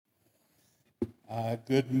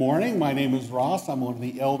Good morning. My name is Ross. I'm one of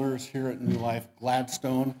the elders here at New Life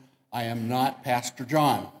Gladstone. I am not Pastor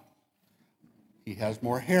John. He has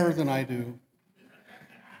more hair than I do.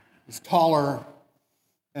 He's taller,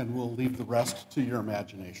 and we'll leave the rest to your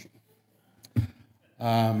imagination.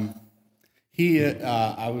 He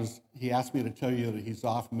asked me to tell you that he's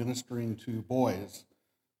off ministering to boys,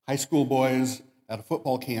 high school boys, at a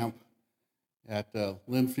football camp at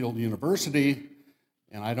Linfield University.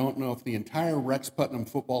 And I don't know if the entire Rex Putnam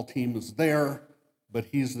football team is there, but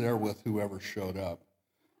he's there with whoever showed up.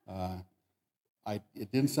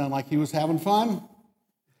 It didn't sound like he was having fun,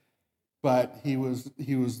 but he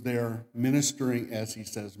was there ministering, as he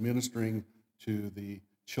says, ministering to the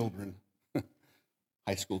children,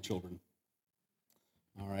 high school children.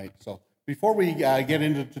 All right, so before we get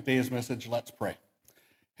into today's message, let's pray.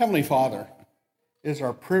 Heavenly Father, it is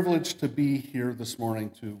our privilege to be here this morning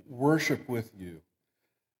to worship with you.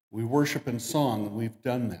 We worship in song, and we've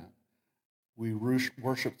done that. We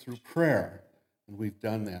worship through prayer, and we've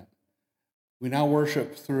done that. We now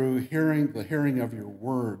worship through the hearing of your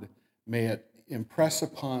word. May it impress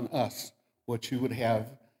upon us what you would have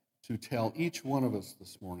to tell each one of us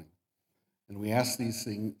this morning. And we ask these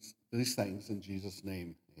things in Jesus'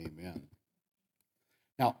 name, amen.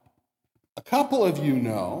 Now, a couple of you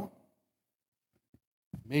know,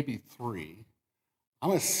 maybe three,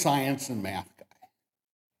 I'm a science and math guy.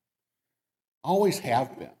 Always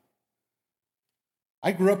have been.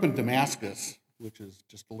 I grew up in Damascus, which is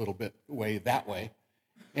just a little bit away that way,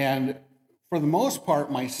 and for the most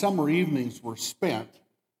part, my summer evenings were spent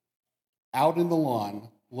out in the lawn,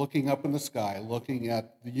 looking up in the sky, looking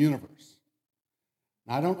at the universe.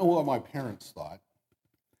 Now, I don't know what my parents thought.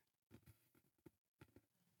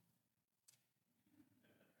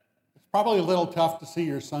 It's probably a little tough to see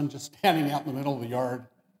your son just standing out in the middle of the yard,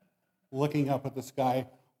 looking up at the sky.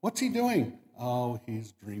 What's he doing? Oh,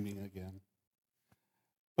 he's dreaming again.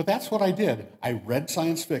 But that's what I did. I read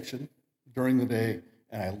science fiction during the day,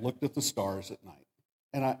 and I looked at the stars at night.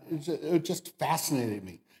 And it just fascinated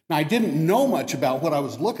me. Now, I didn't know much about what I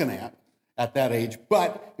was looking at that age,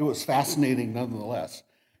 but it was fascinating nonetheless.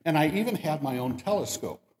 And I even had my own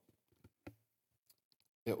telescope.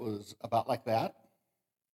 It was about like that,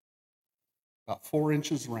 about 4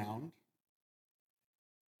 inches round.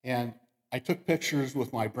 And I took pictures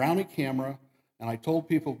with my Brownie camera, and I told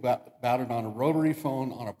people about it on a rotary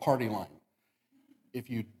phone on a party line. If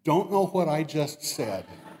you don't know what I just said,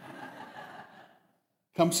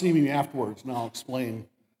 come see me afterwards, and I'll explain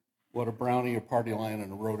what a Brownie, a party line,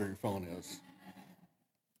 and a rotary phone is.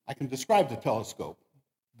 I can describe the telescope,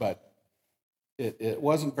 but it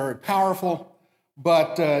wasn't very powerful,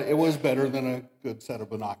 but it was better than a good set of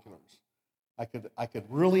binoculars. I could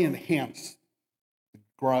really enhance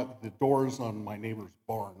the doors on my neighbor's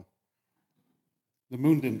barn. The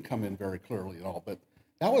moon didn't come in very clearly at all, but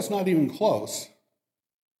that was not even close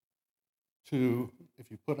to, if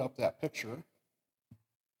you put up that picture,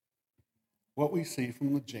 what we see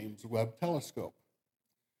from the James Webb Telescope.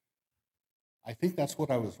 I think that's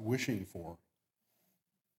what I was wishing for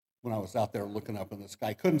when I was out there looking up in the sky.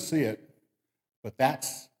 I couldn't see it, but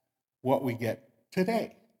that's what we get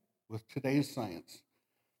today with today's science.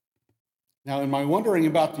 Now, in my wondering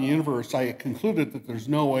about the universe, I concluded that there's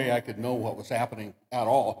no way I could know what was happening at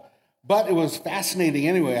all. But it was fascinating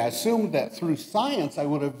anyway. I assumed that through science, I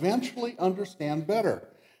would eventually understand better.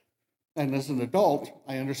 And as an adult,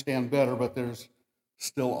 I understand better, but there's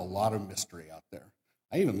still a lot of mystery out there.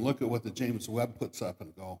 I even look at what the James Webb puts up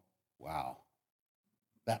and go, wow,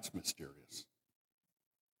 that's mysterious.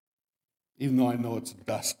 Even though I know it's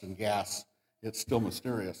dust and gas, it's still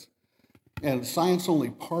mysterious. And science only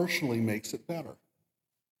partially makes it better.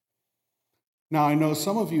 Now, I know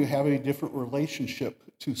some of you have a different relationship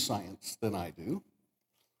to science than I do.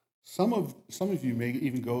 Some of you may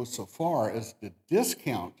even go so far as to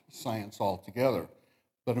discount science altogether.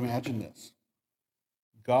 But imagine this.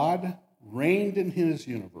 God reigned in his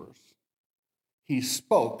universe. He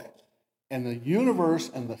spoke, and the universe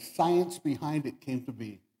and the science behind it came to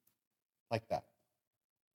be like that.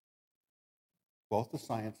 Both the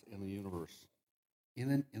science and the universe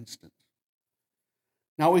in an instant.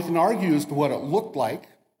 Now, we can argue as to what it looked like,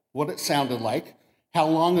 what it sounded like, how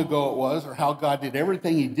long ago it was, or how God did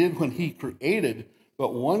everything he did when he created,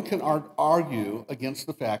 but one can argue against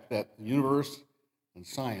the fact that the universe and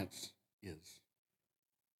science is.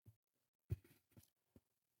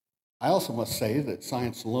 I also must say that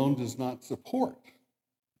science alone does not support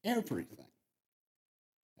everything.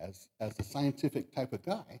 As a scientific type of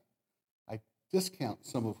guy, I discount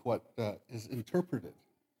some of what is interpreted.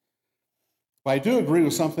 But I do agree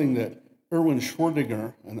with something that Erwin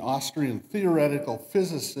Schrödinger, an Austrian theoretical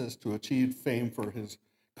physicist who achieved fame for his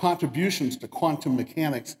contributions to quantum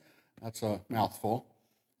mechanics, that's a mouthful,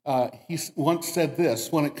 he once said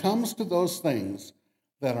this: when it comes to those things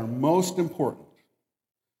that are most important,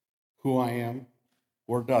 who I am,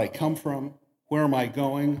 where did I come from, where am I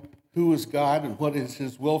going, who is God, and what is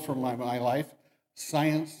his will for my life,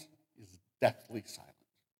 science is deathly silent.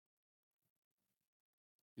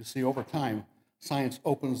 You see, over time, science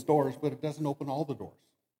opens doors, but it doesn't open all the doors.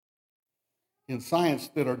 In science,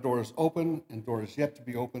 there are doors open and doors yet to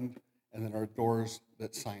be opened, and there are doors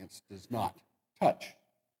that science does not touch.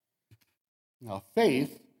 Now,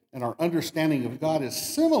 faith and our understanding of God is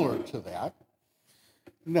similar to that.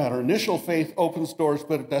 That our initial faith opens doors,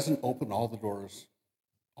 but it doesn't open all the doors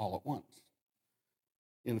all at once.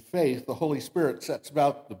 In faith, the Holy Spirit sets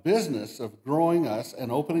about the business of growing us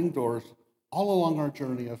and opening doors all along our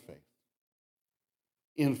journey of faith.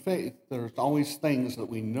 In faith, there's always things that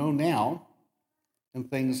we know now and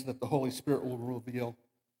things that the Holy Spirit will reveal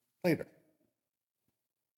later.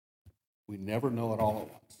 We never know it all at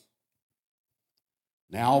once.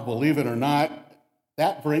 Now, believe it or not,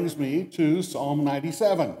 that brings me to Psalm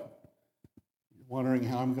 97. You're wondering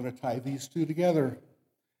how I'm going to tie these two together.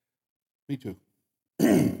 Me too.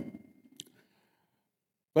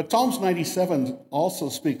 But Psalms 97 also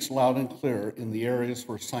speaks loud and clear in the areas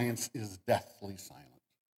where science is deathly silent.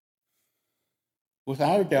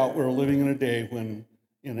 Without a doubt, we're living in a day when,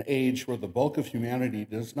 in an age where the bulk of humanity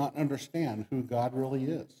does not understand who God really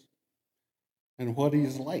is and what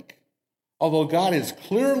he's like. Although God has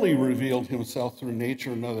clearly revealed himself through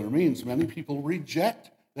nature and other means, many people reject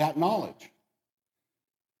that knowledge.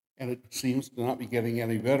 And it seems to not be getting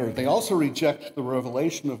any better. They also reject the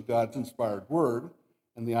revelation of God's inspired word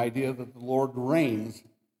and the idea that the Lord reigns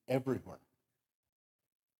everywhere.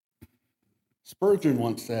 Spurgeon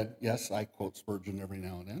once said, yes, I quote Spurgeon every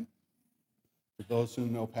now and then. For those who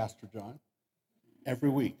know Pastor John, every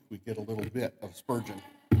week we get a little bit of Spurgeon.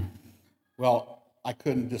 Well, I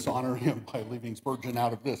couldn't dishonor him by leaving Spurgeon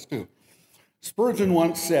out of this, too. Spurgeon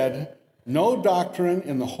once said, no doctrine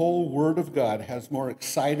in the whole Word of God has more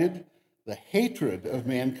excited the hatred of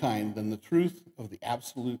mankind than the truth of the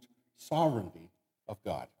absolute sovereignty of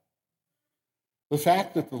God. The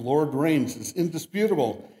fact that the Lord reigns is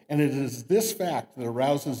indisputable, and it is this fact that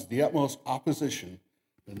arouses the utmost opposition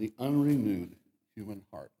in the unrenewed human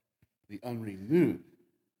heart. The unrenewed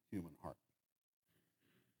human heart.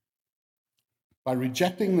 By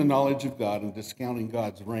rejecting the knowledge of God and discounting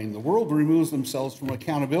God's reign, the world removes themselves from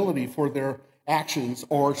accountability for their actions,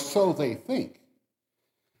 or so they think.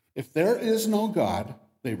 If there is no God,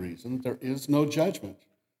 they reason, there is no judgment.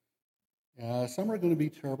 Some are going to be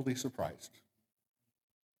terribly surprised.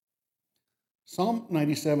 Psalm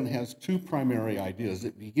 97 has two primary ideas.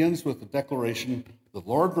 It begins with the declaration, the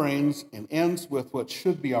Lord reigns, and ends with what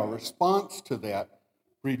should be our response to that,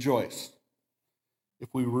 rejoice. If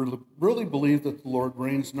we really believe that the Lord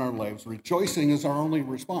reigns in our lives, rejoicing is our only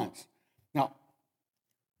response. Now,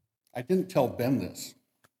 I didn't tell Ben this,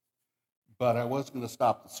 but I was going to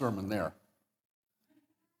stop the sermon there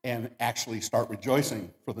and actually start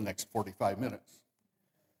rejoicing for the next 45 minutes.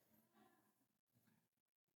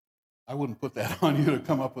 I wouldn't put that on you to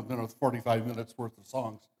come up with 45 minutes worth of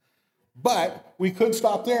songs. But we could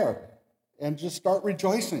stop there and just start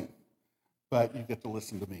rejoicing. But you get to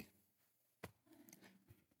listen to me.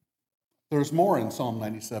 There's more in Psalm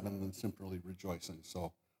 97 than simply rejoicing,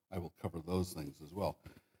 so I will cover those things as well.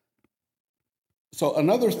 So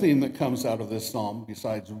another theme that comes out of this psalm,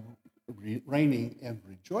 besides reigning and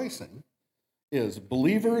rejoicing, is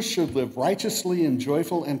believers should live righteously in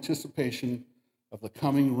joyful anticipation of the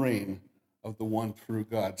coming reign of the one true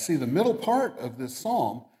God. See, the middle part of this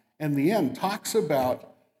psalm and the end talks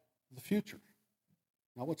about the future.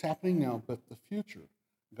 Not what's happening now, but the future.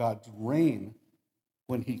 God's reign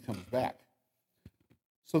when he comes back.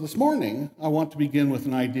 So this morning, I want to begin with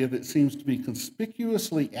an idea that seems to be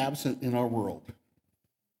conspicuously absent in our world.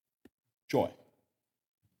 Joy.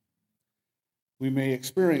 We may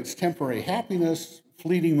experience temporary happiness,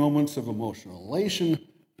 fleeting moments of emotional elation,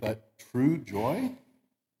 but true joy?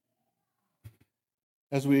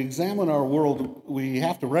 As we examine our world, we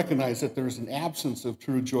have to recognize that there's an absence of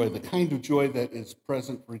true joy, the kind of joy that is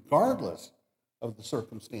present regardless of the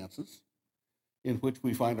circumstances in which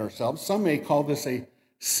we find ourselves. Some may call this a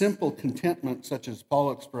simple contentment, such as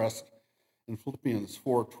Paul expressed in Philippians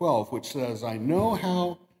 4:12, which says, I know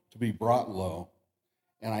how to be brought low,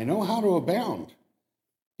 and I know how to abound.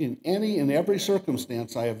 In any and every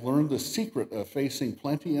circumstance, I have learned the secret of facing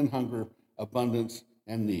plenty and hunger, abundance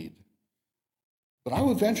and need. But I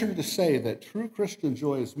would venture to say that true Christian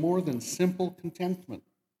joy is more than simple contentment.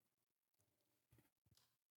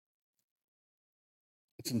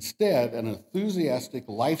 It's instead an enthusiastic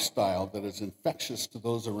lifestyle that is infectious to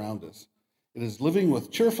those around us. It is living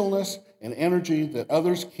with cheerfulness and energy that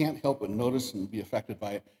others can't help but notice and be affected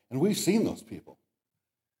by it. And we've seen those people.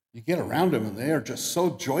 You get around them and they are just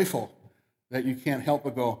so joyful that you can't help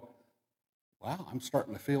but go, wow, I'm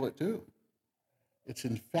starting to feel it too. It's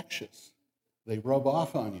infectious. They rub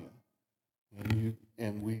off on you,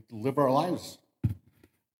 and we live our lives.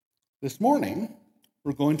 This morning,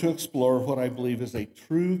 we're going to explore what I believe is a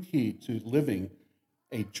true key to living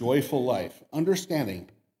a joyful life, understanding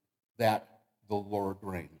that the Lord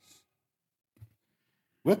reigns.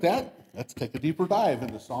 With that, let's take a deeper dive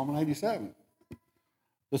into Psalm 97.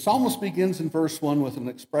 The psalmist begins in verse 1 with an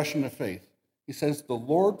expression of faith. He says, "The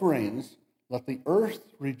Lord reigns, let the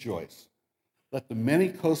earth rejoice. Let the many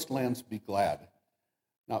coastlands be glad."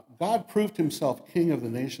 Now, God proved himself king of the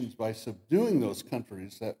nations by subduing those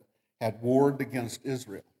countries that had warred against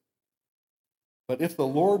Israel. But if the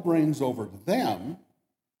Lord reigns over them,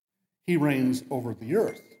 he reigns over the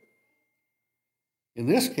earth. In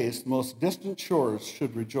this case, the most distant shores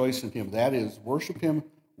should rejoice in him. That is, worship him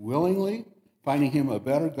willingly, finding him a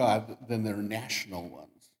better God than their national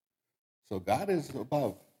ones. So God is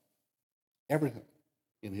above everything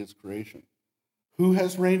in his creation. Who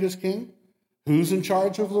has reigned as king? Who's in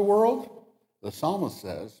charge of the world? The psalmist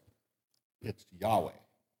says, it's Yahweh.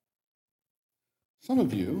 Some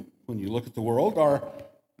of you, when you look at the world, are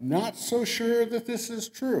not so sure that this is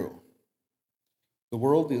true. The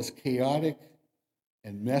world is chaotic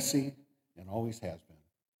and messy and always has been.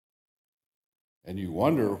 And you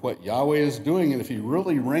wonder what Yahweh is doing and if he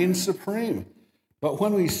really reigns supreme. But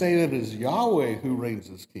when we say that it is Yahweh who reigns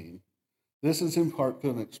as king, this is in part to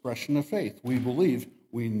an expression of faith. We believe,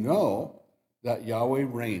 we know that Yahweh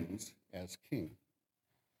reigns as king.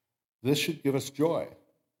 This should give us joy.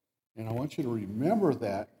 And I want you to remember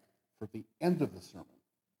that for the end of the sermon,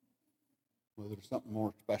 where there's something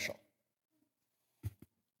more special.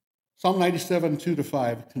 Psalm 97,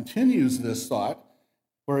 2-5 continues this thought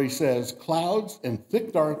where he says, "Clouds and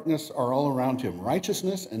thick darkness are all around him.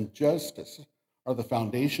 Righteousness and justice are the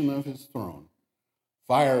foundation of his throne.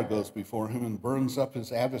 Fire goes before him and burns up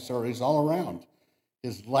his adversaries all around.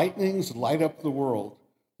 His lightnings light up the world.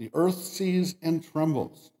 The earth sees and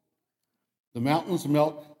trembles. The mountains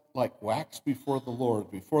melt like wax before the Lord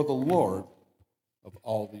of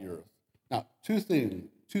all the earth." Now, two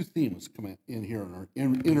themes come in here and are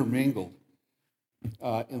intermingled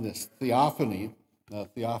in this theophany.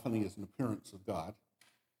 Theophany is an appearance of God.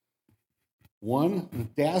 One, the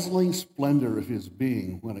dazzling splendor of his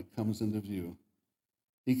being when it comes into view.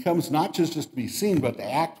 He comes not just to be seen, but to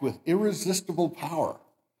act with irresistible power.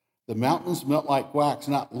 The mountains melt like wax,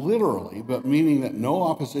 not literally, but meaning that no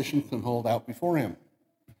opposition can hold out before him.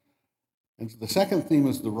 And the second theme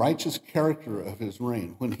is the righteous character of his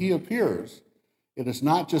reign. When he appears, it is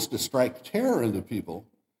not just to strike terror into people,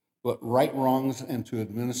 but right wrongs and to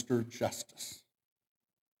administer justice.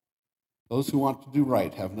 Those who want to do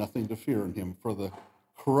right have nothing to fear in him, for the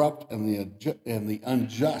corrupt and the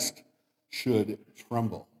unjust should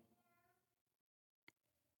tremble.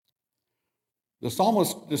 The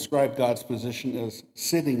psalmist described God's position as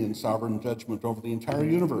sitting in sovereign judgment over the entire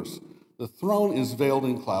universe. The throne is veiled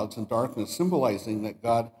in clouds and darkness, symbolizing that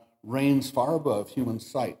God reigns far above human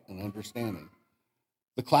sight and understanding.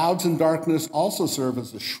 The clouds and darkness also serve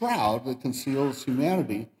as a shroud that conceals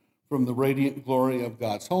humanity from the radiant glory of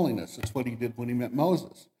God's holiness. It's what he did when he met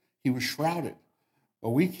Moses. He was shrouded.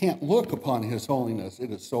 But we can't look upon his holiness. It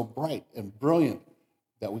is so bright and brilliant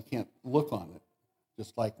that we can't look on it,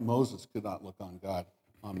 just like Moses could not look on God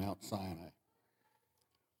on Mount Sinai.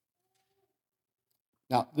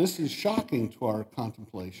 Now, this is shocking to our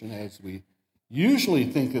contemplation, as we usually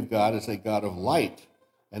think of God as a God of light,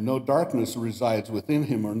 and no darkness resides within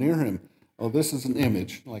him or near him. Oh, this is an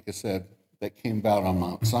image, like I said, that came about on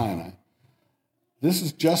Mount Sinai. This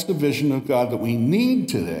is just a vision of God that we need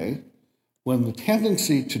today, when the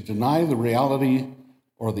tendency to deny the reality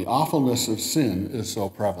or the awfulness of sin is so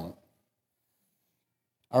prevalent.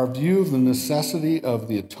 Our view of the necessity of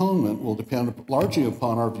the atonement will depend largely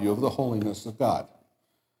upon our view of the holiness of God.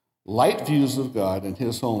 Light views of God and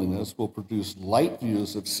his holiness will produce light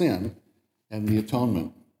views of sin and the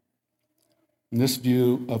atonement. And this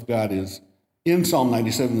view of God is, in Psalm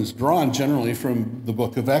 97, is drawn generally from the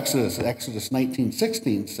book of Exodus. Exodus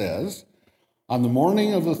 19:16 says, "On the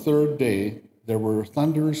morning of the third day, there were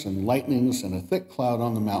thunders and lightnings and a thick cloud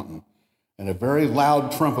on the mountain, and a very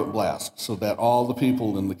loud trumpet blast, so that all the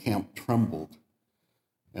people in the camp trembled.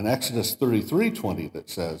 in Exodus 33:20 that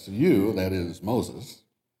says, "You," that is Moses,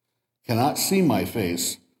 "cannot see my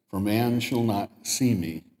face, for man shall not see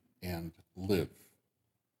me and live."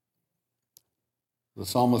 The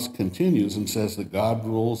psalmist continues and says that God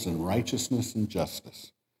rules in righteousness and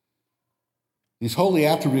justice. These holy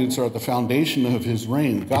attributes are at the foundation of his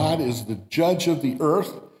reign. God is the judge of the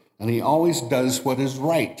earth, and he always does what is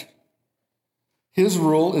right. His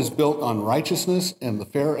rule is built on righteousness and the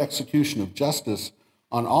fair execution of justice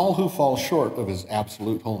on all who fall short of his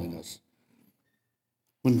absolute holiness.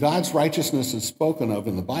 When God's righteousness is spoken of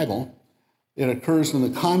in the Bible, it occurs in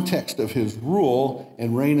the context of his rule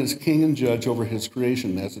and reign as king and judge over his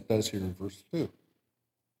creation, as it does here in verse 2.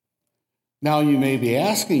 Now you may be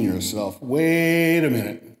asking yourself, wait a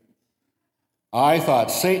minute, I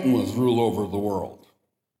thought Satan was rule over the world.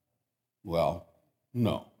 Well,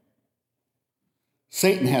 no.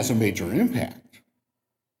 Satan has a major impact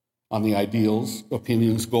on the ideals,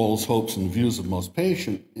 opinions, goals, hopes, and views of most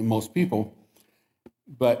people.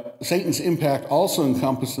 But Satan's impact also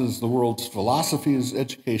encompasses the world's philosophies,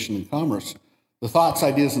 education, and commerce. The thoughts,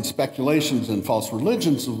 ideas, and speculations and false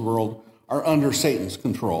religions of the world are under Satan's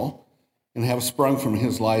control and have sprung from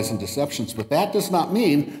his lies and deceptions. But that does not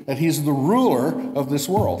mean that he's the ruler of this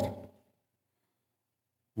world,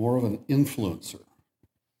 more of an influencer.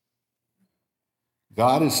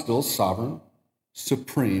 God is still sovereign,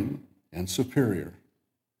 supreme, and superior.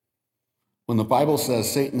 When the Bible says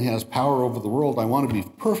Satan has power over the world, I want to be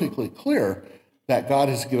perfectly clear that God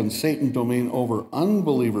has given Satan domain over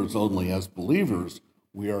unbelievers only. As believers,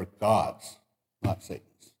 we are God's, not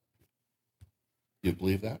Satan's. Do you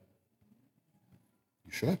believe that?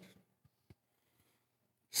 You should.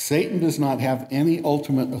 Satan does not have any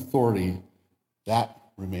ultimate authority. That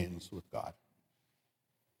remains with God.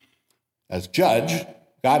 As judge,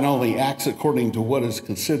 God not only acts according to what is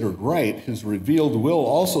considered right, his revealed will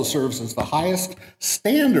also serves as the highest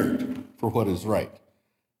standard for what is right.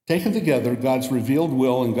 Taken together, God's revealed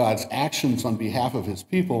will and God's actions on behalf of his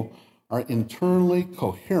people are internally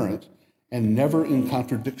coherent and never in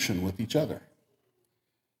contradiction with each other.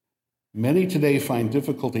 Many today find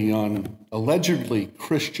difficulty on allegedly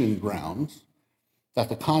Christian grounds that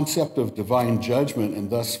the concept of divine judgment, and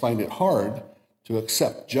thus find it hard to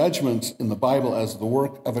accept judgments in the Bible as the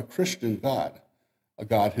work of a Christian God, a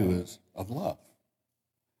God who is of love.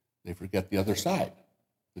 They forget the other side,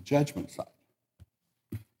 the judgment side.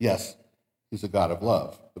 Yes, he's a God of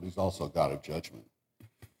love, but he's also a God of judgment.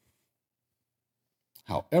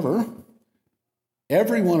 However,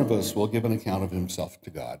 every one of us will give an account of himself to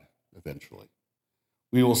God eventually.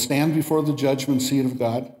 We will stand before the judgment seat of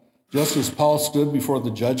God, just as Paul stood before the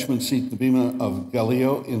judgment seat, the bema of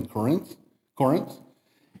Gallio in Corinth.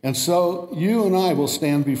 And so you and I will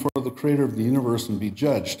stand before the creator of the universe and be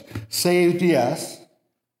judged. Saved, yes,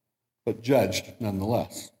 but judged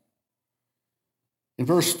nonetheless. In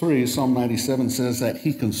verse 3, Psalm 97 says that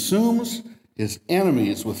he consumes his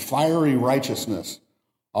enemies with fiery righteousness,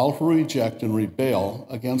 all who reject and rebel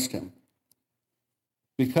against him.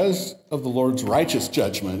 Because of the Lord's righteous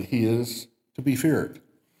judgment, he is to be feared.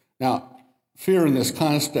 Now, fear in this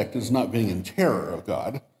context is not being in terror of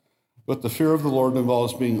God, but the fear of the Lord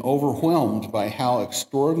involves being overwhelmed by how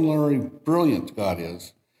extraordinarily brilliant God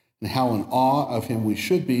is and how in awe of him we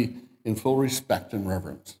should be in full respect and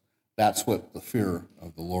reverence. That's what the fear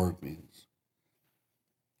of the Lord means.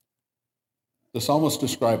 The psalmist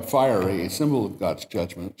described fire, a symbol of God's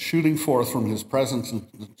judgment, shooting forth from his presence and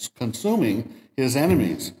consuming his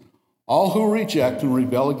enemies. All who reject and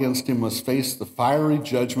rebel against him must face the fiery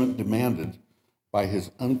judgment demanded by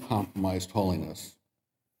his uncompromised holiness.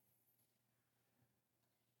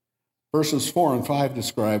 Verses 4 and 5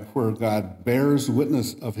 describe where God bears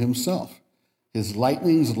witness of himself. His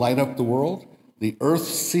lightnings light up the world. The earth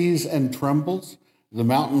sees and trembles. The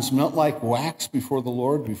mountains melt like wax before the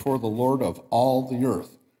Lord of all the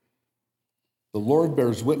earth. The Lord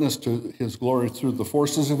bears witness to his glory through the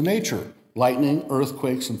forces of nature, lightning,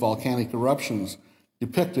 earthquakes, and volcanic eruptions,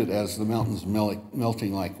 depicted as the mountains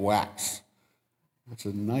melting like wax. That's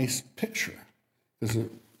a nice picture, because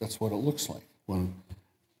that's what it looks like when.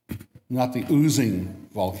 Not the oozing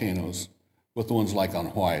volcanoes, but the ones like on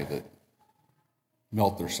Hawaii that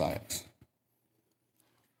melt their sides.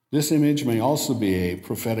 This image may also be a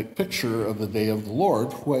prophetic picture of the day of the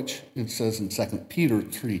Lord, which it says in 2 Peter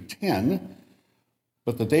 3:10,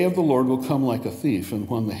 "But the day of the Lord will come like a thief, and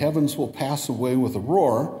when the heavens will pass away with a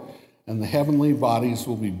roar, and the heavenly bodies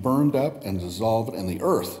will be burned up and dissolved, and the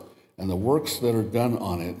earth and the works that are done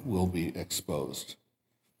on it will be exposed."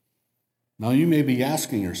 Now you may be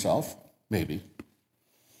asking yourself, maybe,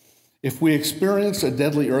 If we experience a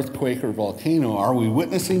deadly earthquake or volcano, are we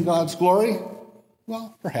witnessing God's glory?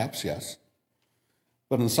 Well, perhaps yes.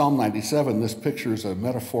 But in Psalm 97, this picture is a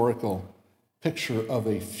metaphorical picture of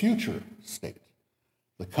a future state,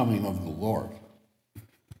 the coming of the Lord.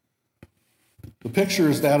 The picture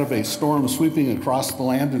is that of a storm sweeping across the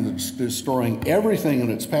land and destroying everything in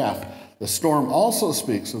its path. The storm also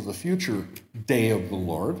speaks of the future day of the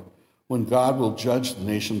Lord, when God will judge the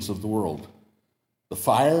nations of the world. The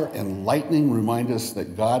fire and lightning remind us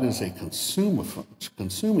that God is a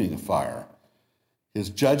consuming fire. His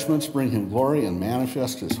judgments bring him glory and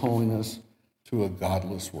manifest his holiness to a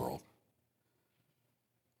godless world.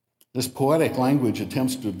 This poetic language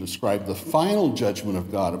attempts to describe the final judgment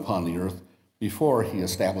of God upon the earth before he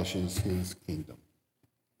establishes his kingdom.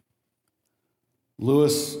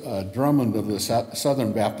 Lewis Drummond of the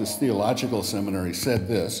Southern Baptist Theological Seminary said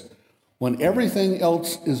this: "When everything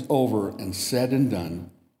else is over and said and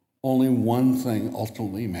done, only one thing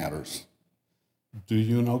ultimately matters. Do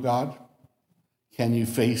you know God? Can you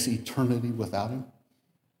face eternity without him?"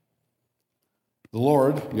 The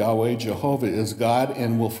Lord, Yahweh, Jehovah, is God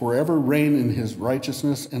and will forever reign in his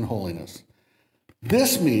righteousness and holiness.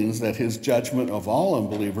 This means that his judgment of all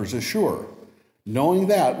unbelievers is sure. Knowing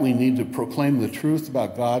that, we need to proclaim the truth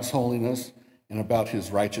about God's holiness and about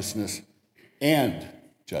his righteousness and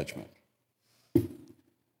judgment.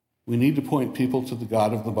 We need to point people to the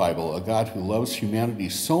God of the Bible, a God who loves humanity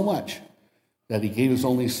so much that he gave his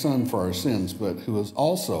only Son for our sins, but who is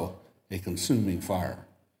also a consuming fire.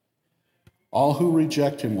 All who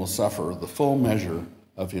reject him will suffer the full measure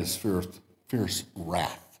of his fierce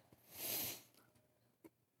wrath.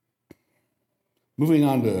 Moving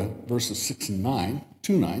on to verses 6 and 9,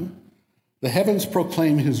 2:9. The heavens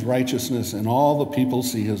proclaim his righteousness, and all the people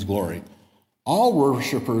see his glory. All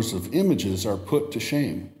worshipers of images are put to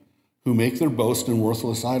shame, who make their boast in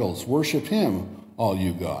worthless idols. Worship him, all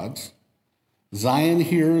you gods. Zion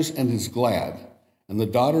hears and is glad, and the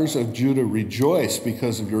daughters of Judah rejoice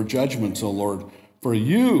because of your judgments, O Lord. For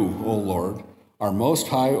you, O Lord, are most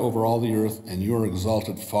high over all the earth, and you are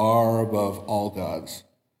exalted far above all gods.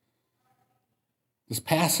 This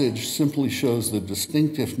passage simply shows the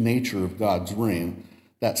distinctive nature of God's reign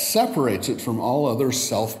that separates it from all other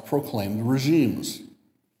self-proclaimed regimes.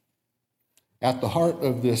 At the heart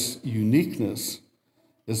of this uniqueness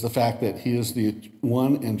is the fact that he is the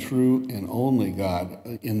one and true and only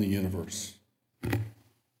God in the universe.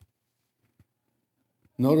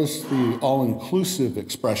 Notice the all-inclusive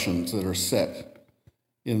expressions that are set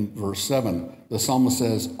in verse 7. The psalmist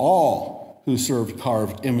says, all who serve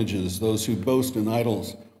carved images, those who boast in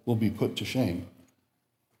idols, will be put to shame.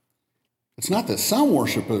 It's not that some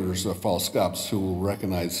worshipers of false gods who will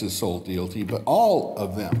recognize his sole deity, but all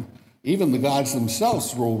of them, even the gods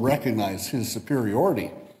themselves, will recognize his superiority.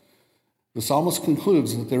 The psalmist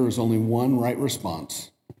concludes that there is only one right response.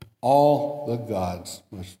 All the gods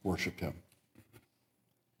must worship him.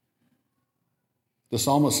 The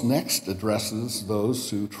psalmist next addresses those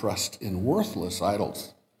who trust in worthless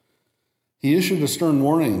idols. He issued a stern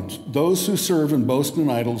warning. Those who serve and boast in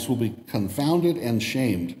idols will be confounded and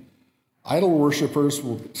shamed. Idol worshippers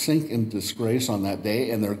will sink in disgrace on that day,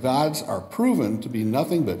 and their gods are proven to be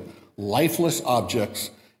nothing but lifeless objects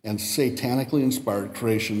and satanically inspired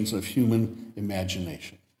creations of human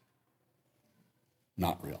imagination.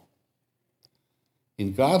 Not real.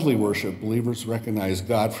 In godly worship, believers recognize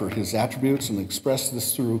God for his attributes and express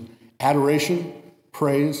this through adoration,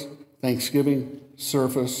 praise, thanksgiving,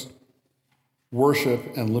 service,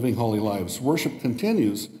 worship, and living holy lives. Worship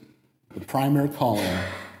continues the primary calling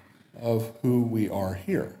of who we are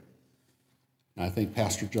here. And I think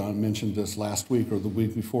Pastor John mentioned this last week or the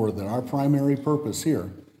week before, that our primary purpose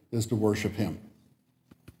here is to worship him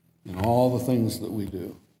in all the things that we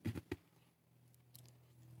do.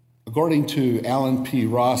 According to Alan P.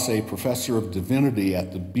 Ross, a professor of divinity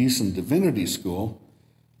at the Beeson Divinity School,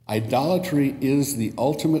 idolatry is the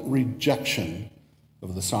ultimate rejection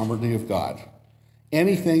of the sovereignty of God.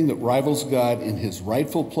 Anything that rivals God in his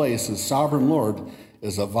rightful place as sovereign Lord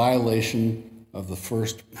is a violation of the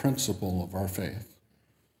first principle of our faith.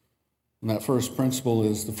 And that first principle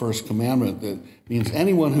is the first commandment that means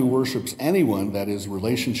anyone who worships anyone, that is,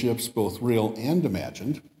 relationships both real and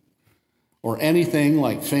imagined, or anything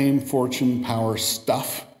like fame, fortune, power,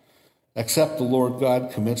 stuff, except the Lord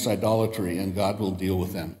God, commits idolatry, and God will deal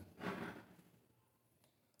with them.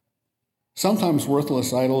 Sometimes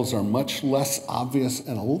worthless idols are much less obvious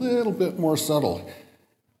and a little bit more subtle.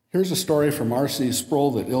 Here's a story from R.C.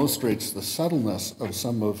 Sproul that illustrates the subtleness of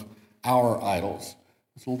some of our idols.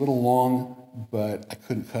 It's a little long, but I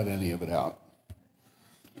couldn't cut any of it out.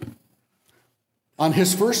 On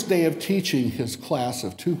his first day of teaching his class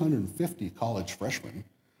of 250 college freshmen,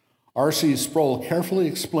 R.C. Sproul carefully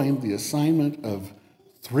explained the assignment of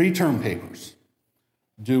 3 term papers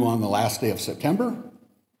due on the last day of September,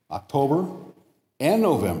 October, and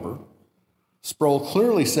November. Sproul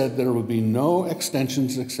clearly said there would be no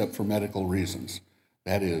extensions except for medical reasons.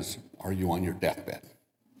 That is, are you on your deathbed?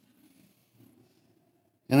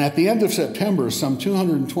 And at the end of September, some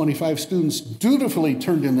 225 students dutifully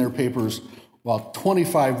turned in their papers, while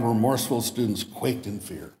 25 remorseful students quaked in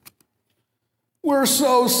fear. "We're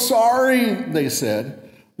so sorry," they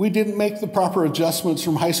said. "We didn't make the proper adjustments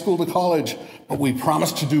from high school to college, but we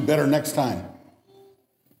promise to do better next time."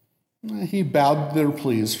 He bowed their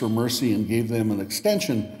pleas for mercy and gave them an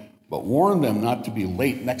extension, but warned them not to be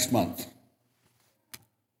late next month.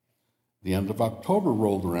 The end of October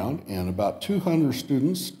rolled around, and about 200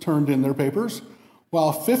 students turned in their papers,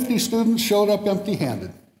 while 50 students showed up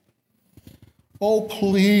empty-handed. "Oh,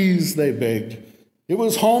 please," they begged. "It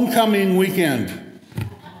was homecoming weekend.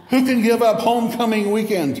 Who can give up homecoming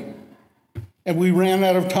weekend?" And we ran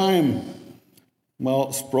out of time.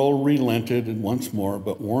 Well, Sproul relented and once more,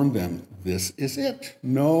 but warned them, this is it.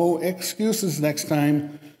 No excuses next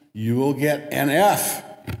time. You will get an F.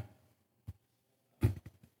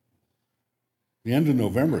 The end of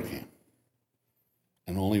November came,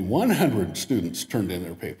 and only 100 students turned in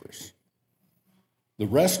their papers. The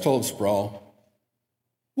rest told Sproul,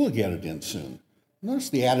 "We'll get it in soon." Notice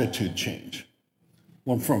the attitude change.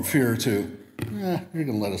 Went from fear to, you're going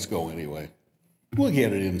to let us go anyway. We'll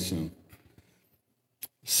get it in soon.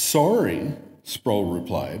 "Sorry," Sproul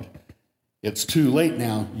replied. "It's too late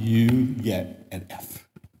now. You get an F."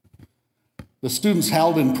 The students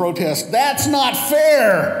howled in protest, "That's not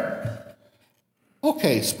fair!"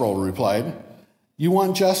 "Okay," Sproul replied. "You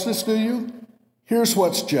want justice, do you? Here's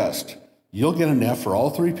what's just. You'll get an F for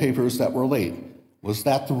all 3 papers that were late. Was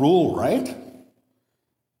that the rule, right?"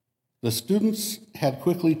 The students had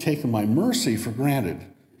quickly taken my mercy for granted,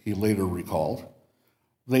 he later recalled.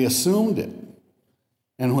 They assumed it.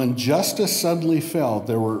 And when justice suddenly fell,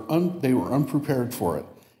 they were unprepared for it.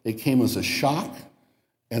 It came as a shock,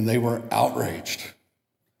 and they were outraged.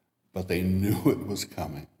 But they knew it was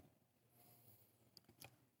coming.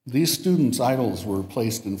 These students' idols were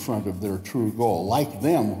placed in front of their true goal. Like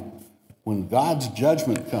them, when God's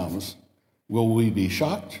judgment comes, will we be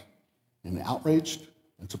shocked and outraged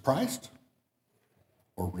and surprised,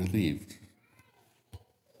 or relieved?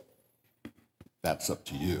 That's up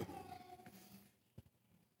to you.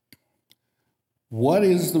 What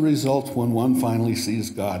is the result when one finally sees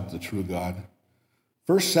God, the true God?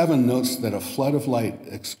 Verse 7 notes that a flood of light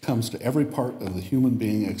comes to every part of the human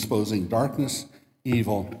being, exposing darkness,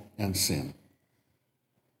 evil, and sin.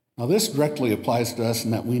 Now, this directly applies to us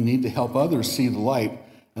in that we need to help others see the light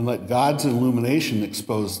and let God's illumination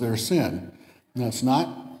expose their sin. Now, it's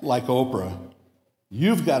not like Oprah.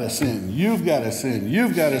 You've got to sin, you've got to sin,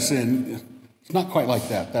 you've got to sin. It's not quite like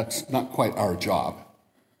that. That's not quite our job.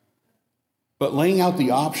 But laying out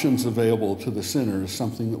the options available to the sinner is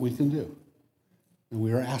something that we can do, and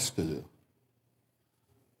we are asked to do.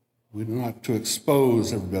 We do not to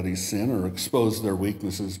expose everybody's sin or expose their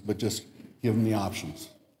weaknesses, but just give them the options.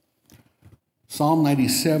 Psalm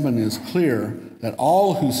 97 is clear that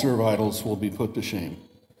all who serve idols will be put to shame.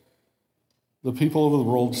 The people of the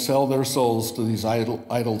world sell their souls to these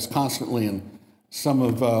idols constantly, and some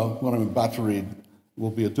of what I'm about to read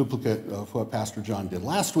will be a duplicate of what Pastor John did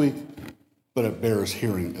last week, but it bears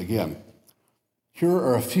hearing again. Here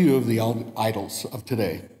are a few of the idols of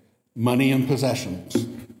today. Money and possessions.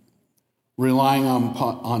 Relying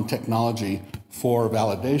on technology for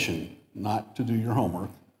validation, not to do your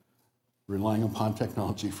homework. Relying upon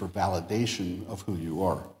technology for validation of who you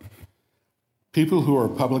are. People who are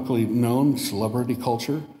publicly known, celebrity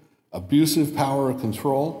culture, abusive power or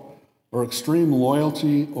control, or extreme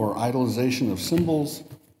loyalty or idolization of symbols,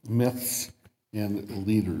 myths, and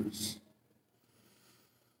leaders.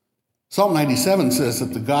 Psalm 97 says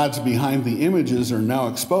that the gods behind the images are now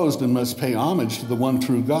exposed and must pay homage to the one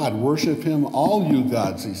true God. Worship him, all you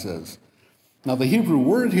gods, he says. Now, the Hebrew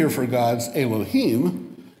word here for gods,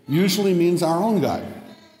 Elohim, usually means our own God.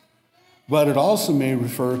 But it also may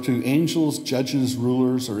refer to angels, judges,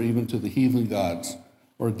 rulers, or even to the heathen gods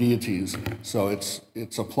or deities. So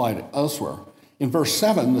it's applied elsewhere. In verse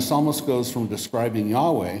 7, the psalmist goes from describing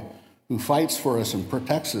Yahweh, who fights for us and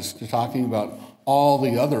protects us, to talking about all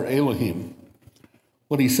the other Elohim.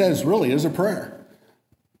 What he says really is a prayer.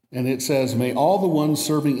 And it says, may all the ones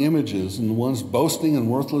serving images and the ones boasting in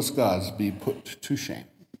worthless gods be put to shame.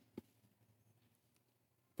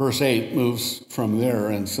 Verse 8 moves from there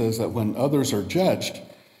and says that when others are judged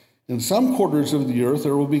In some quarters of the earth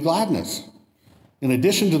there will be gladness. In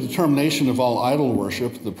addition to the termination of all idol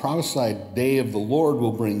worship, the prophesied day of the Lord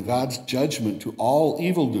will bring God's judgment to all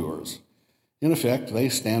evildoers. In effect, they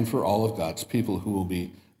stand for all of God's people who will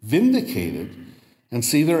be vindicated and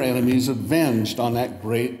see their enemies avenged on that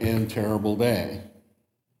great and terrible day.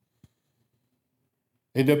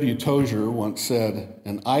 A.W. Tozer once said,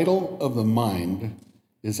 "An idol of the mind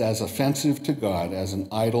is as offensive to God as an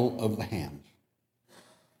idol of the hand."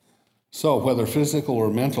 So, whether physical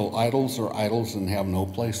or mental, idols are idols and have no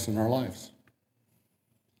place in our lives.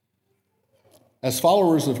 As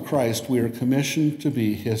followers of Christ, we are commissioned to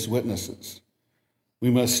be his witnesses.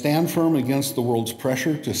 We must stand firm against the world's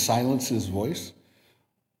pressure to silence his voice.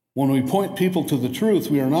 When we point people to the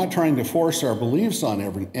truth, we are not trying to force our beliefs on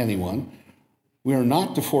anyone. We are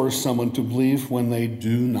not to force someone to believe when they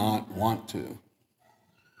do not want to.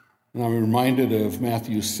 And I'm reminded of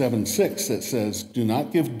Matthew 7:6 that says, "Do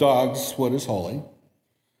not give dogs what is holy,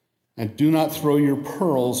 and do not throw your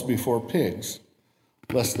pearls before pigs,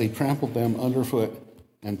 lest they trample them underfoot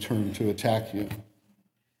and turn to attack you."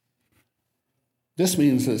 This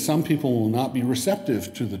means that some people will not be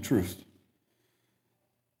receptive to the truth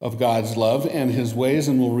of God's love and his ways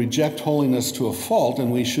and will reject holiness to a fault, and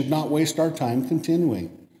we should not waste our time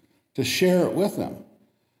continuing to share it with them.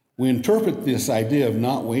 We interpret this idea of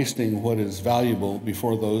not wasting what is valuable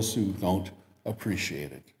before those who don't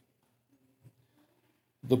appreciate it.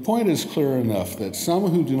 The point is clear enough that some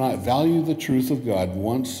who do not value the truth of God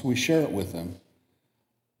once we share it with them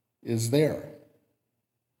is there.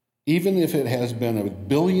 Even if it has been a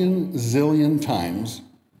billion zillion times,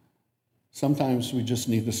 sometimes we just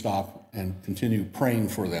need to stop and continue praying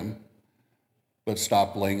for them, but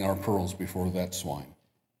stop laying our pearls before that swine.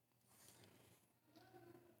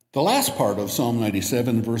 The last part of Psalm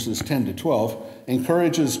 97, verses 10 to 12,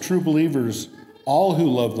 encourages true believers, all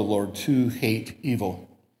who love the Lord, to hate evil.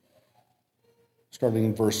 Starting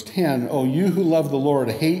in verse 10, "O you who love the Lord,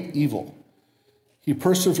 hate evil. He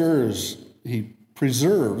preserves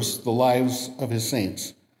the lives of his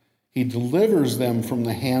saints. He delivers them from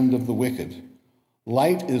the hand of the wicked.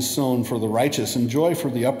 Light is sown for the righteous and joy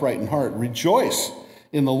for the upright in heart. Rejoice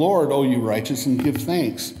in the Lord, O you righteous, and give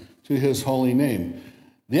thanks to his holy name."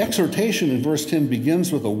 The exhortation in verse 10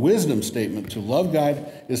 begins with a wisdom statement. To love God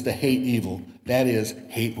is to hate evil. That is,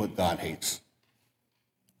 hate what God hates.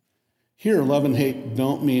 Here, love and hate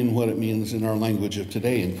don't mean what it means in our language of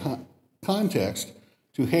today. In context,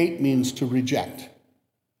 to hate means to reject.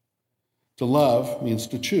 To love means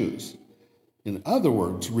to choose. In other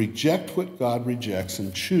words, reject what God rejects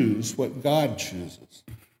and choose what God chooses.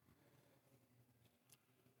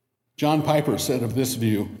 John Piper said of this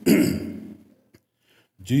view,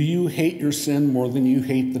 "Do you hate your sin more than you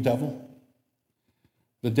hate the devil?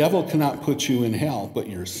 The devil cannot put you in hell, but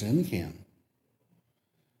your sin can.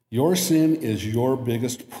 Your sin is your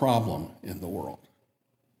biggest problem in the world."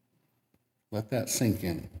 Let that sink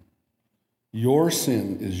in. Your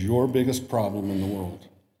sin is your biggest problem in the world.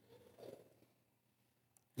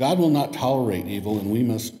 God will not tolerate evil, and we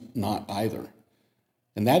must not either.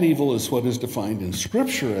 And that evil is what is defined in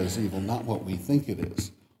Scripture as evil, not what we think it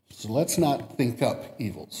is. So let's not think up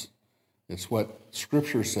evils. It's what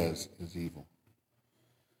Scripture says is evil.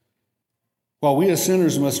 While we as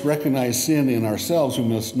sinners must recognize sin in ourselves, we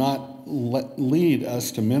must not lead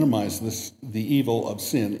us to minimize the evil of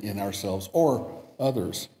sin in ourselves or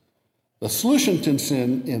others. The solution to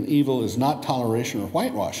sin and evil is not toleration or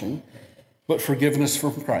whitewashing, but forgiveness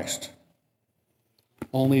from Christ.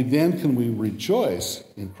 Only then can we rejoice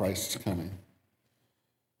in Christ's coming.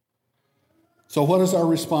 So what is our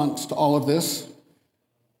response to all of this?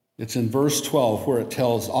 It's in verse 12 where it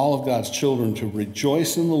tells all of God's children to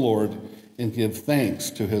rejoice in the Lord and give thanks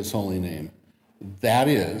to his holy name. That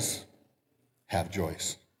is, have joy.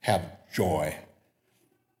 Have joy.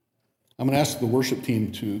 I'm going to ask the worship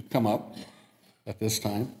team to come up at this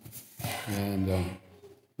time and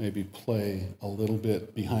maybe play a little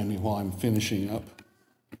bit behind me while I'm finishing up.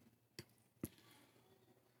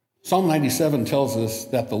 Psalm 97 tells us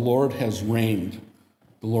that the Lord has reigned.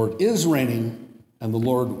 The Lord is reigning, and the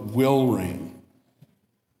Lord will reign.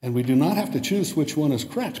 And we do not have to choose which one is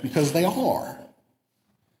correct, because they all are.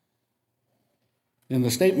 In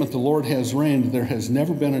the statement, the Lord has reigned, there has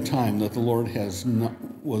never been a time that the Lord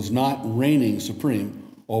was not reigning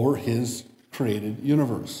supreme over his created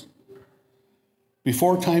universe.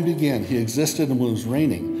 Before time began, he existed and was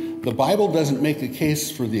reigning. The Bible doesn't make a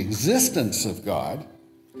case for the existence of God.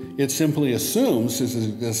 It simply assumes his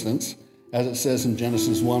existence, as it says in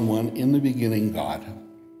Genesis 1:1, "In the beginning, God."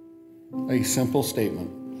 A simple statement.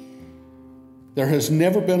 There has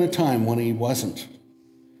never been a time when he wasn't.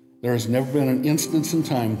 There has never been an instance in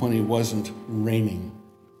time when he wasn't reigning.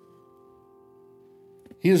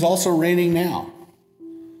 He is also reigning now.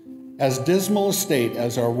 As dismal a state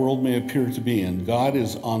as our world may appear to be in, God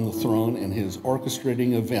is on the throne and is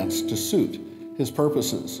orchestrating events to suit his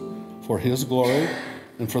purposes, for his glory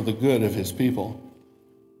and for the good of his people.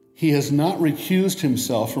 He has not recused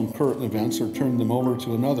himself from current events or turned them over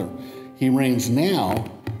to another. He reigns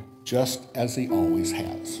now just as he always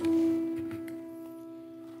has.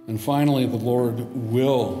 And finally, the Lord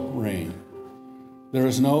will reign. There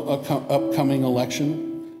is no upcoming election.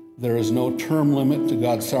 There is no term limit to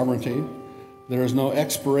God's sovereignty. There is no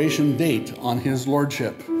expiration date on his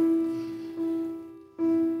lordship.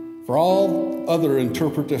 For all other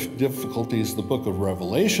interpretive difficulties the book of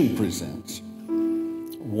Revelation presents,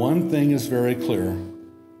 one thing is very clear: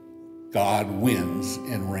 God wins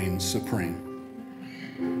and reigns supreme.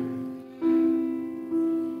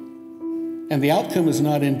 And the outcome is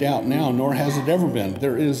not in doubt now, nor has it ever been.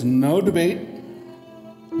 There is no debate.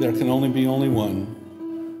 There can only be one.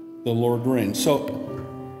 The Lord reigns. So,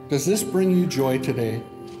 does this bring you joy today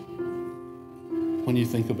when you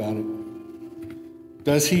think about it?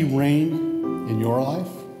 Does he reign in your life?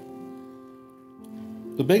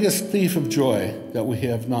 The biggest thief of joy that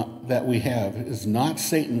we have is not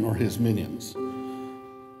Satan or his minions.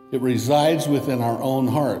 It resides within our own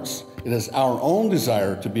hearts. It is our own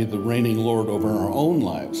desire to be the reigning Lord over our own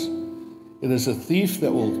lives. It is a thief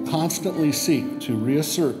that will constantly seek to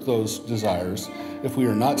reassert those desires if we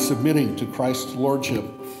are not submitting to Christ's lordship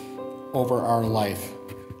over our life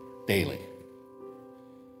daily.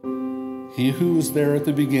 He who was there at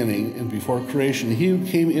the beginning and before creation, he who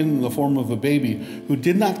came in the form of a baby, who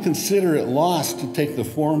did not consider it loss to take the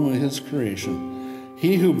form of his creation,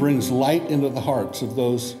 he who brings light into the hearts of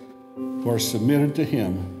those who are submitted to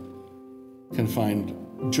him can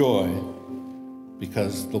find joy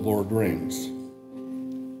because the Lord reigns.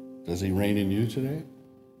 Does he reign in you today?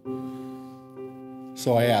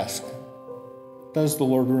 So I ask, does the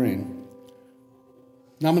Lord reign?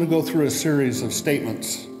 Now I'm going to go through a series of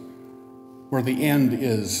statements where the end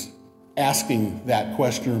is asking that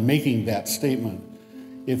question or making that statement.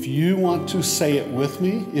 If you want to say it with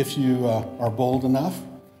me, if you are bold enough,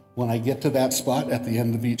 when I get to that spot at the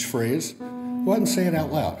end of each phrase, go ahead and say it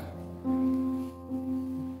out loud.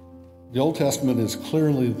 The Old Testament is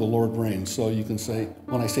clearly the Lord reigns. So you can say,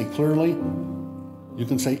 when I say clearly, you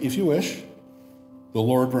can say, if you wish, the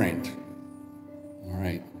Lord reigned. All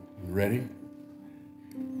right, you ready?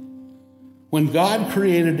 When God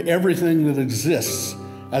created everything that exists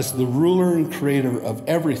as the ruler and creator of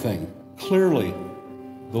everything, clearly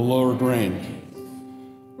the Lord reigned.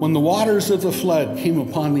 When the waters of the flood came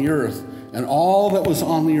upon the earth and all that was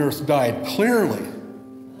on the earth died, clearly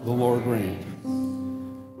the Lord reigned.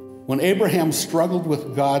 When Abraham struggled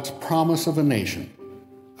with God's promise of a nation,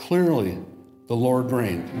 clearly the Lord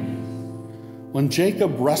reigned. When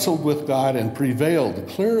Jacob wrestled with God and prevailed,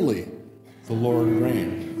 clearly the Lord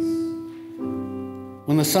reigned.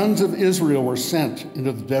 When the sons of Israel were sent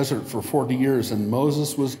into the desert for 40 years and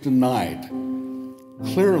Moses was denied,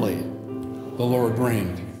 clearly the Lord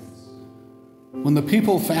reigned. When the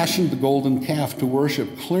people fashioned the golden calf to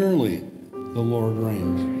worship, clearly the Lord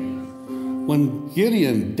reigned. When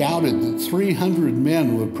Gideon doubted that 300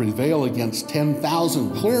 men would prevail against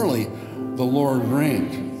 10,000, clearly the Lord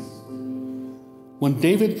reigned. When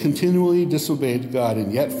David continually disobeyed God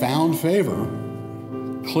and yet found favor,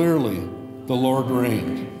 clearly the Lord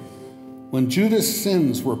reigned. When Judah's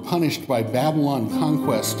sins were punished by Babylon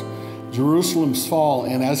conquest, Jerusalem's fall,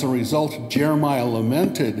 and as a result Jeremiah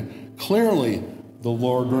lamented, clearly the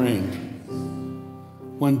Lord reigned.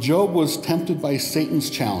 When Job was tempted by Satan's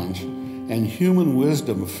challenge and human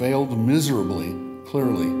wisdom failed miserably,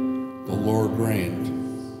 clearly the Lord reigned.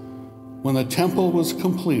 When the temple was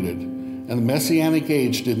completed and the Messianic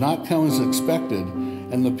age did not come as expected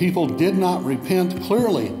and the people did not repent,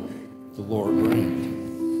 clearly the Lord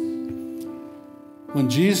reigned. When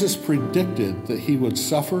Jesus predicted that he would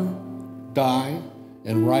suffer, die,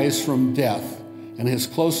 and rise from death, and his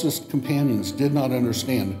closest companions did not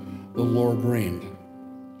understand, the Lord reigned.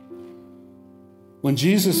 When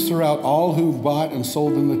Jesus threw out all who bought and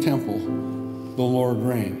sold in the temple, the Lord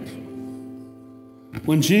reigned.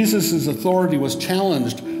 When Jesus' authority was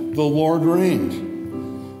challenged, the Lord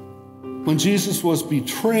reigned. When Jesus was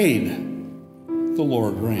betrayed, the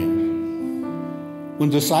Lord reigned. When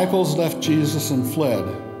disciples left Jesus and fled,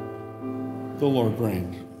 the Lord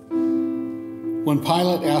reigned. When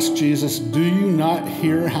Pilate asked Jesus, "Do you not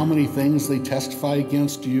hear how many things they testify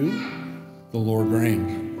against you?" the Lord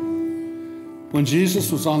reigned. When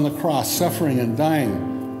Jesus was on the cross, suffering and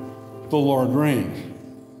dying, the Lord reigned.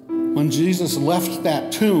 When Jesus left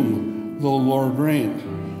that tomb, the Lord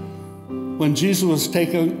reigned. When Jesus was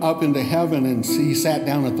taken up into heaven and he sat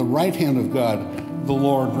down at the right hand of God, the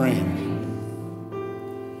Lord reigned.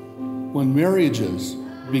 When marriages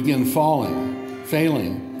begin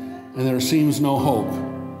failing, and there seems no hope,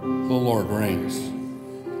 the Lord reigns.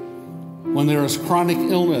 When there is chronic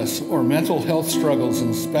illness or mental health struggles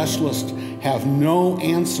and specialists have no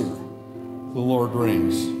answer, the Lord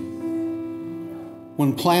reigns.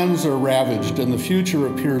 When plans are ravaged and the future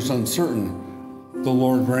appears uncertain, the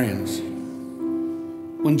Lord reigns.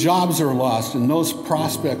 When jobs are lost and no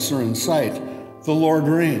prospects are in sight, the Lord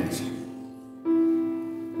reigns.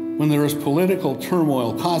 When there is political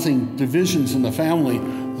turmoil causing divisions in the family,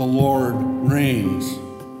 the Lord reigns.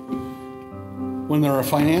 When there are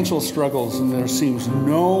financial struggles and there seems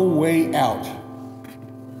no way out,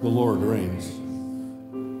 the Lord reigns.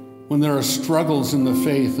 When there are struggles in the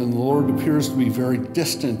faith and the Lord appears to be very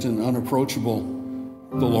distant and unapproachable,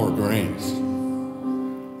 the Lord reigns.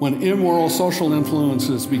 When immoral social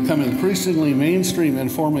influences become increasingly mainstream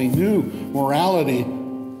and form a new morality,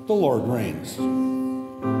 the Lord reigns.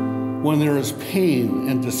 When there is pain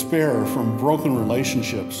and despair from broken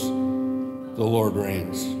relationships, the Lord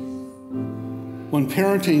reigns. When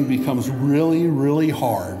parenting becomes really, really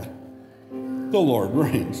hard, the Lord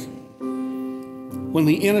reigns. When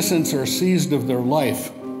the innocents are seized of their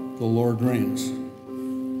life, the Lord reigns.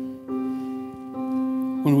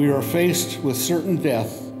 When we are faced with certain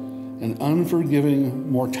death and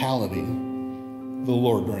unforgiving mortality, the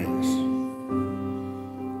Lord reigns.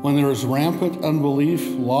 When there is rampant unbelief,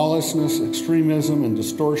 lawlessness, extremism, and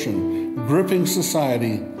distortion gripping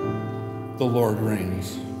society, the Lord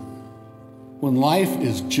reigns. When life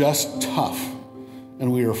is just tough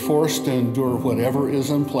and we are forced to endure whatever is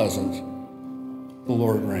unpleasant, the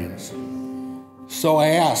Lord reigns. So I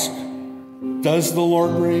ask, does the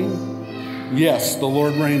Lord reign? Yes, the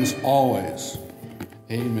Lord reigns always.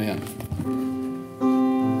 Amen.